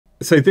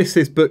So this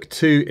is book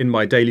 2 in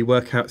my daily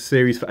workout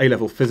series for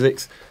A-level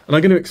physics, and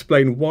I'm going to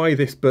explain why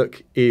this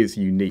book is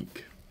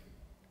unique.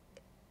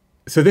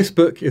 So this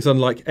book is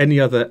unlike any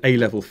other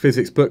A-level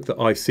physics book that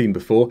I've seen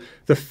before.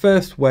 The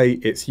first way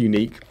it's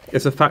unique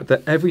is the fact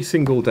that every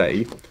single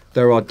day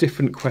there are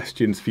different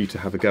questions for you to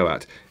have a go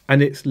at,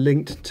 and it's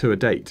linked to a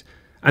date.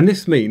 And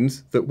this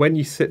means that when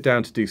you sit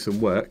down to do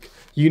some work,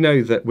 you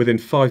know that within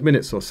 5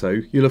 minutes or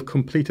so, you'll have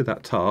completed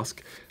that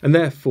task, and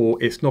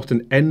therefore it's not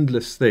an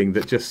endless thing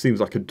that just seems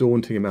like a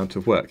daunting amount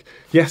of work.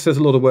 Yes, there's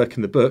a lot of work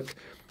in the book,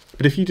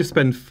 but if you just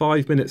spend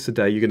 5 minutes a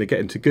day, you're going to get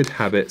into good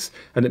habits,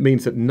 and it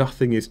means that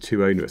nothing is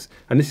too onerous.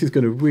 And this is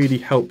going to really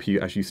help you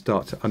as you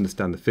start to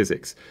understand the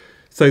physics.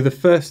 So the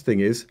first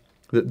thing is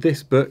that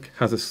this book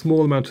has a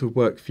small amount of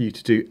work for you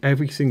to do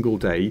every single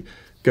day,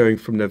 going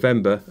from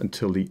November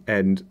until the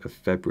end of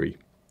February.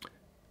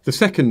 The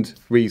second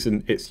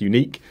reason it's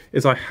unique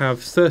is I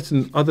have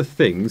certain other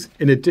things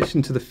in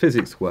addition to the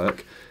physics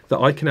work that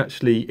I can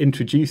actually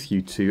introduce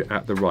you to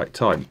at the right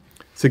time.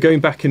 So going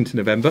back into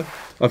November,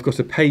 I've got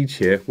a page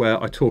here where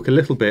I talk a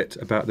little bit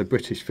about the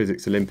British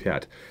Physics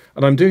Olympiad.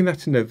 And I'm doing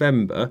that in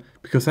November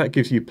because that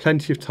gives you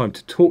plenty of time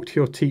to talk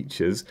to your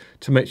teachers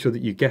to make sure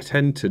that you get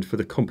entered for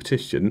the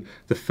competition,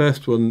 the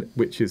first one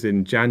which is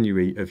in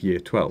January of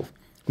year 12.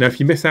 Now,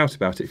 if you miss out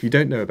about it, if you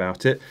don't know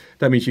about it,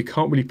 that means you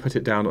can't really put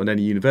it down on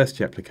any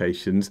university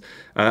applications.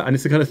 And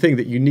it's the kind of thing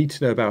that you need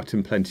to know about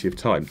in plenty of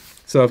time.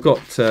 So I've got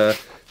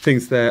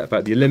things there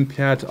about the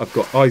Olympiad. I've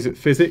got Isaac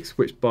Physics,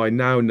 which by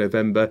now in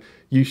November,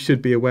 you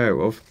should be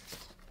aware of.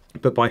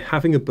 But by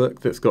having a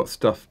book that's got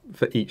stuff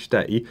for each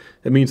day,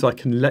 it means I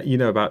can let you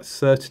know about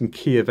certain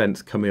key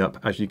events coming up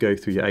as you go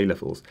through your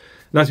A-levels.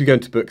 And as we go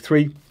into book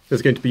 3,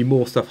 there's going to be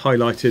more stuff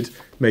highlighted,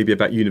 maybe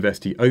about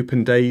university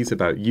open days,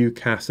 about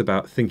UCAS,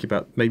 about thinking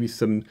about maybe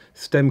some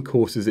STEM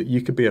courses that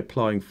you could be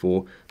applying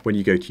for when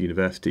you go to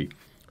university.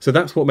 So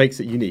that's what makes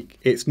it unique.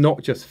 It's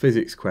not just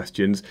physics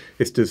questions,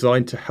 it's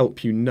designed to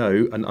help you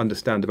know and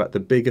understand about the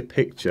bigger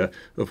picture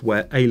of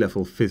where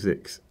A-level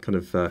physics kind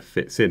of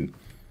fits in.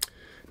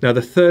 Now,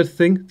 the third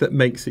thing that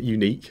makes it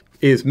unique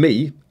is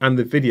me and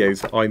the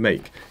videos that I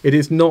make. It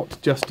is not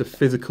just a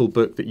physical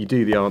book that you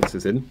do the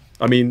answers in.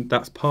 I mean,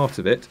 that's part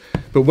of it.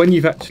 But when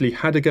you've actually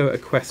had a go at a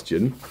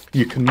question,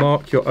 you can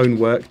mark your own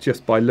work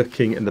just by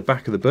looking in the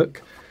back of the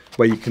book,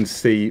 where you can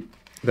see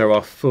there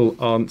are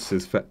full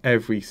answers for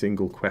every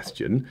single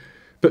question.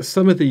 But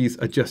some of these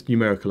are just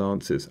numerical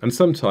answers. And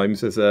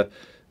sometimes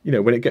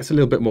when it gets a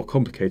little bit more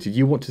complicated,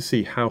 you want to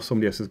see how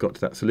somebody else has got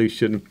to that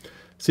solution.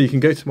 So you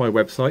can go to my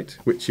website,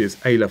 which is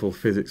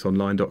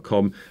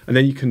alevelphysicsonline.com, and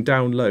then you can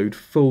download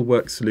full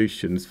work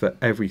solutions for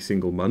every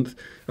single month.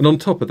 And on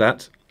top of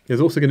that,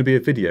 there's also going to be a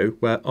video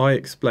where I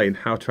explain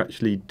how to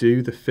actually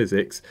do the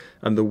physics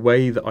and the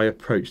way that I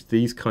approach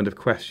these kind of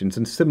questions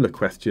and similar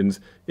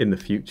questions in the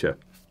future.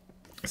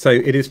 So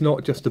it is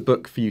not just a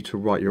book for you to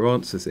write your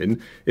answers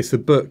in, it's a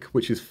book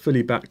which is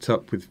fully backed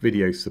up with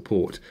video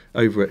support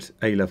over at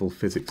A-Level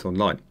Physics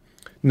Online.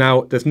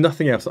 Now, there's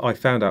nothing else that I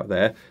found out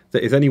there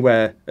that is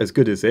anywhere as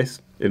good as this,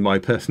 in my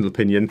personal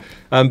opinion,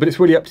 but it's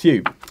really up to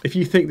you. If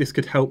you think this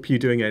could help you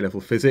doing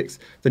A-level physics,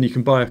 then you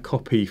can buy a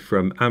copy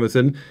from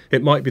Amazon.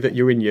 It might be that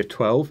you're in year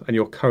 12 and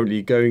you're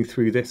currently going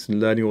through this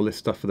and learning all this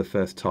stuff for the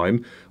first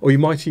time, or you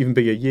might even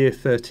be a year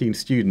 13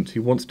 student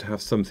who wants to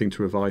have something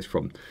to revise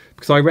from.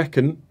 Because I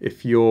reckon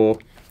if you're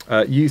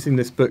using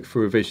this book for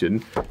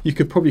revision, you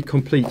could probably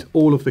complete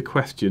all of the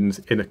questions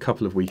in a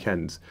couple of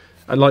weekends.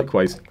 And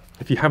likewise,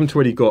 if you haven't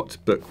already got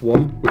book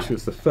 1, which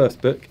was the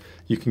first book,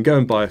 you can go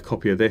and buy a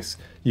copy of this.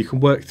 You can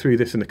work through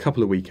this in a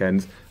couple of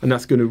weekends, and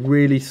that's going to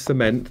really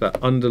cement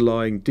that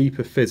underlying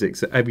deeper physics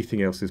that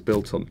everything else is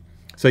built on.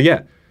 So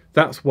yeah,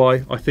 that's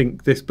why I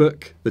think this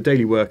book, The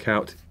Daily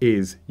Workout,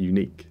 is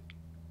unique.